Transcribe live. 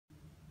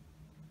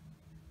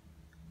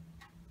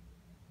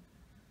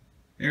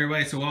Hey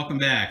everybody, so welcome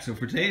back. So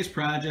for today's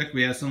project,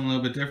 we have something a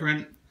little bit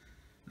different.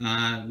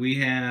 We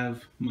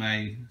have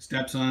my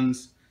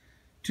stepson's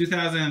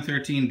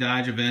 2013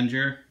 Dodge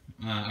Avenger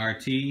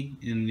RT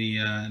in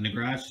the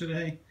garage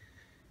today.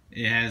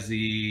 It has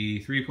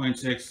the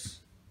 3.6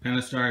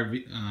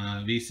 Pentastar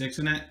V6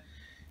 in it.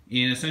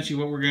 And essentially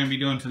what we're going to be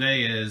doing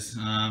today is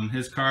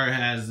his car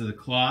has the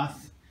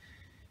cloth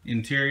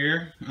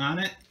interior on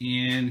it,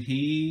 and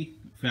he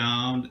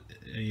found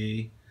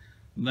a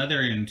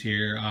leather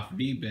interior off of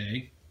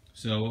eBay.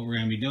 So what we're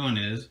going to be doing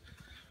is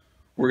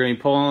we're going to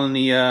be pulling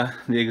the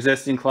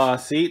existing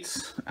cloth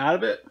seats out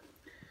of it,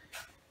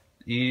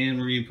 and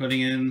we're going to be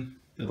putting in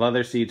the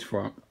leather seats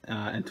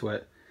into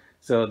it.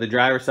 So the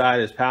driver's side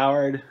is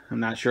powered. I'm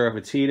not sure if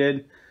it's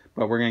heated,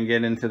 but we're going to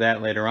get into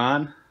that later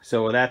on.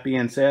 So with that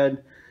being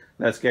said,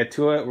 let's get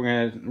to it. We're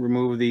going to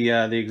remove the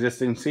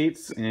existing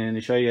seats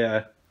and show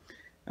you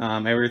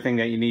everything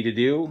that you need to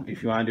do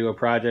if you want to do a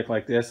project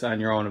like this on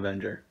your own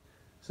Avenger.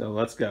 So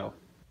let's go.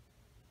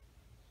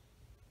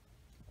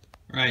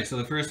 Alright, so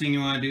the first thing you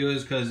want to do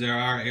is, because there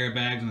are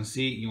airbags in the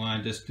seat, you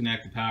want to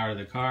disconnect the power of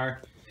the car.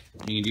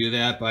 You can do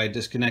that by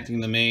disconnecting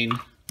the main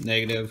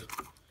negative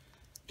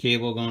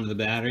cable going to the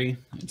battery.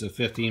 It's a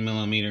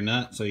 15mm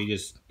nut, so you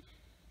just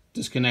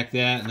disconnect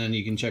that and then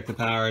you can check the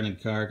power, and the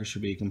car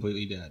should be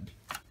completely dead.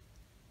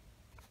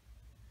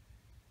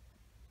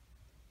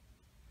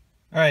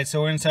 Alright,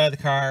 so we're inside the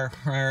car.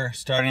 We're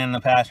starting on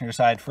the passenger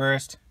side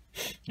first.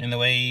 And the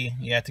way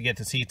you have to get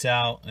the seats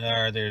out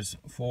there's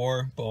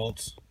 4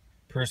 bolts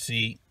per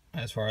seat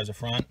as far as the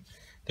front.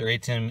 They're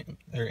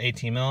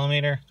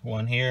 18mm,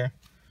 one here,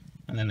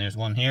 and then there's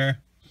one here.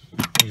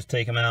 You just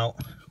take them out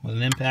with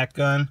an impact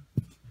gun,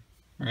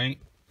 right?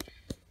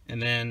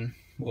 And then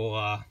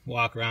we'll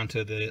walk around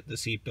to the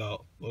seat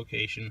belt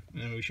location,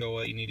 and we show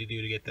what you need to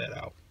do to get that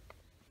out.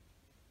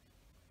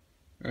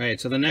 Alright,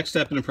 so the next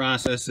step in the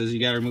process is you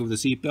got to remove the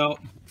seat belt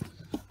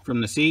from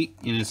the seat,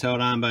 and it's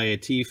held on by a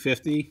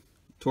T50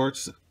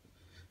 Torx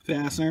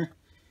fastener.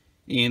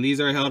 And these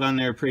are held on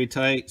there pretty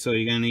tight, so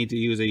you're going to need to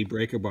use a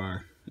breaker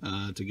bar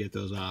to get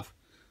those off.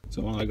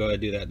 So I'm going to go ahead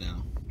and do that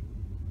now.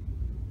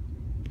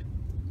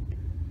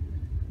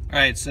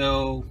 Alright,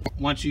 so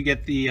once you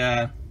get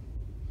the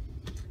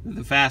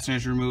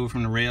fasteners removed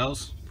from the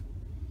rails,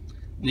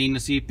 lean the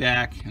seat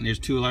back, and there's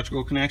 2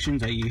 electrical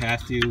connections that you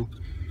have to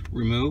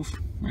remove.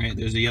 Right,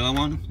 there's a yellow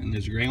one and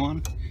there's a gray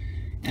one,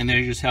 and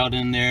they're just held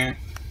in there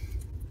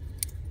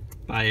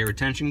by a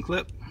retention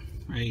clip.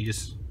 Right, you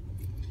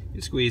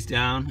squeeze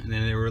down and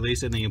then they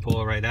release it, and then you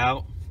pull it right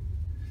out.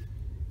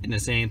 And the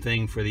same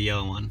thing for the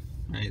yellow one,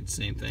 right?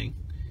 Same thing.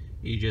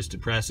 You just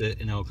depress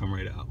it and it'll come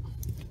right out.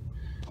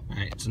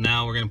 Alright, so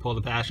now we're going to pull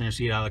the passenger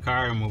seat out of the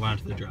car and move on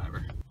to the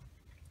driver.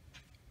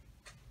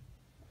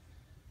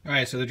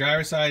 Alright, so the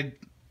driver's side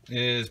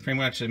is pretty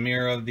much a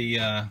mirror of the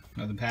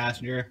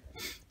passenger.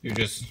 There's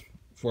just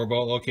 4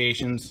 bolt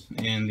locations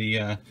and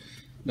the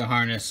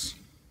harness,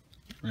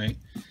 right?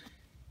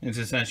 It's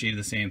essentially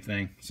the same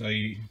thing. So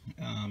you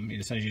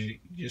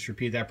essentially just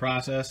repeat that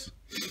process,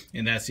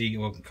 and that seat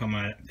will come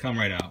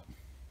right out.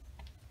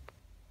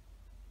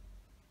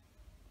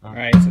 All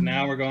right, so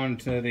now we're going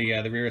to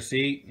the rear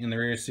seat, and the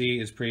rear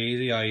seat is pretty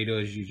easy. All you do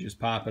is you just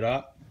pop it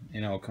up,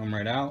 and it'll come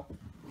right out.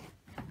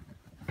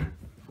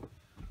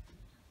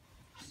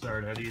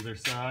 Start at either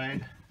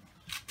side,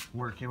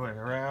 work your way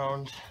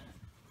around,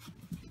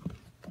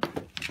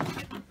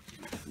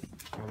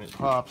 and it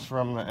pops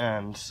from the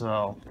end.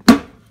 So.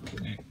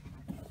 Okay.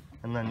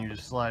 And then you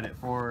just slide it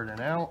forward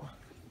and out.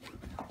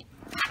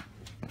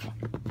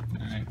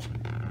 Alright,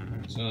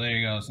 so there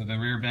you go. So the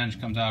rear bench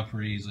comes out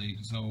pretty easily.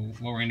 So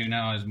what we're going to do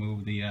now is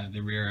move the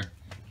rear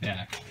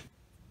back.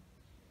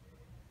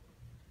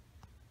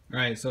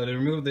 Alright, so to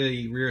remove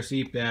the rear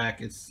seat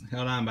back, it's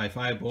held on by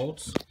 5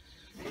 bolts.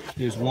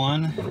 There's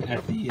one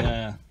at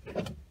the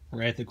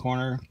right at the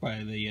corner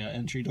by the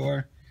entry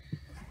door,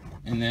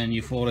 and then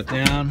you fold it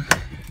down,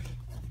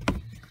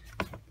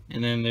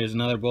 and then there's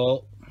another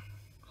bolt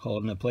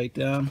holding the plate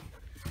down.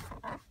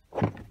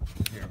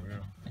 Here we go.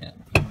 Yeah,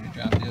 you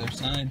drop the other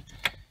side,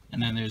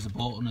 and then there's a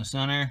bolt in the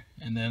center,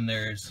 and then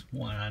there's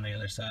one on the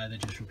other side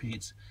that just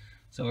repeats.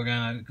 So we're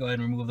gonna go ahead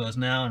and remove those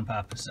now and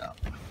pop this out.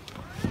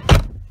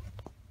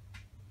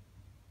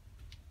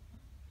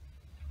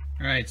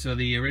 Alright, so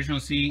the original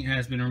seat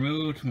has been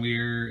removed.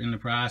 We're in the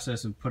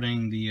process of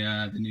putting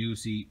the new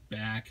seat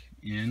back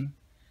in.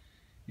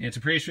 It's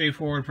a pretty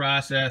straightforward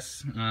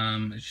process.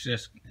 It's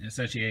just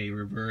essentially a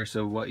reverse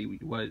of what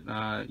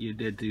you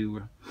did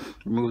to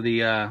remove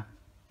the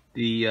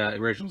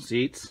original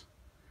seats.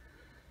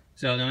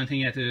 So the only thing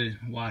you have to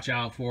watch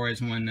out for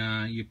is when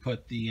you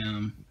put the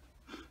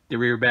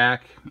rear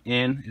back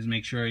in, is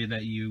make sure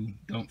that you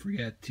don't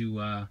forget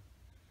to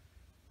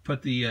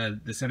put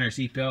the center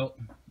seat belt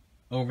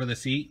over the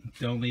seat.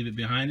 Don't leave it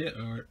behind it,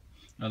 or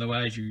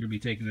otherwise you're going to be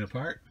taking it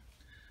apart.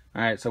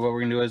 Alright, so what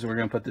we're going to do is we're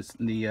going to put the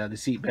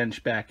seat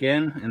bench back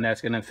in, and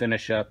that's going to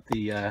finish up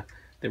the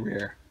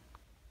rear.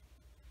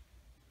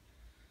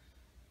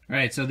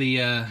 Alright, so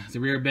the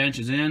rear bench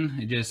is in.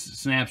 It just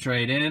snaps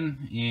right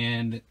in,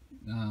 and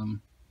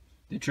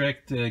The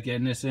trick to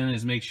getting this in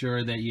is make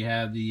sure that you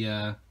have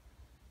the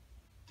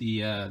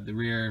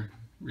rear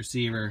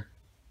receiver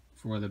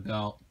for the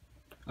belt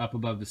up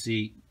above the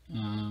seat.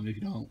 If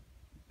you don't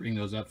bring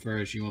those up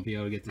first, you won't be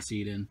able to get the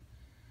seat in.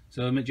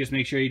 So just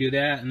make sure you do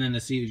that, and then the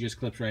seat just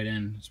clips right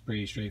in. It's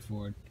pretty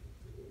straightforward.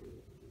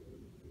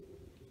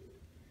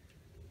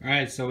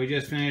 Alright, so we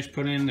just finished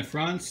putting in the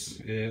fronts.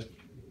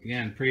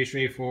 Again, pretty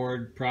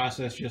straightforward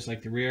process, just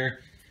like the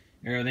rear.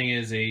 Everything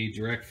is a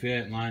direct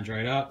fit, lines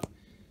right up.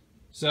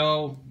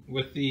 So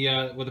with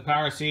the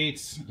power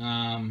seats,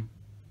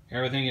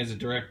 everything is a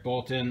direct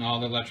bolt-in. All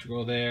the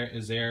electrical there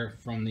is there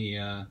from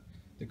the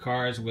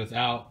cars.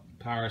 Without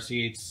power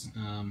seats,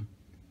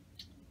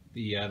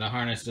 the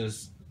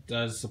harness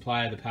does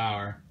supply the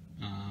power.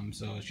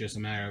 So it's just a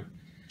matter of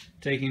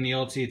taking the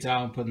old seats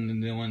out and putting the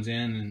new ones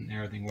in, and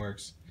everything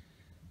works.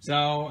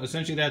 So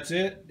essentially that's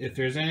it. If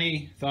there's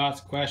any thoughts,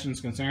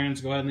 questions,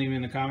 concerns, go ahead and leave me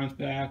in the comments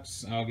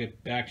box. I'll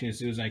get back to you as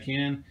soon as I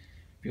can.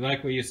 If you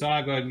like what you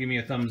saw, go ahead and give me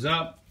a thumbs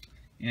up.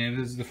 And if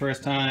this is the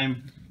first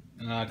time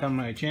coming to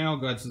my channel,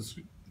 go ahead and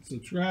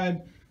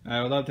subscribe.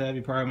 I would love to have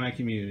you part of my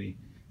community.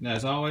 And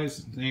as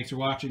always, thanks for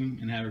watching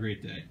and have a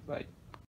great day. Bye.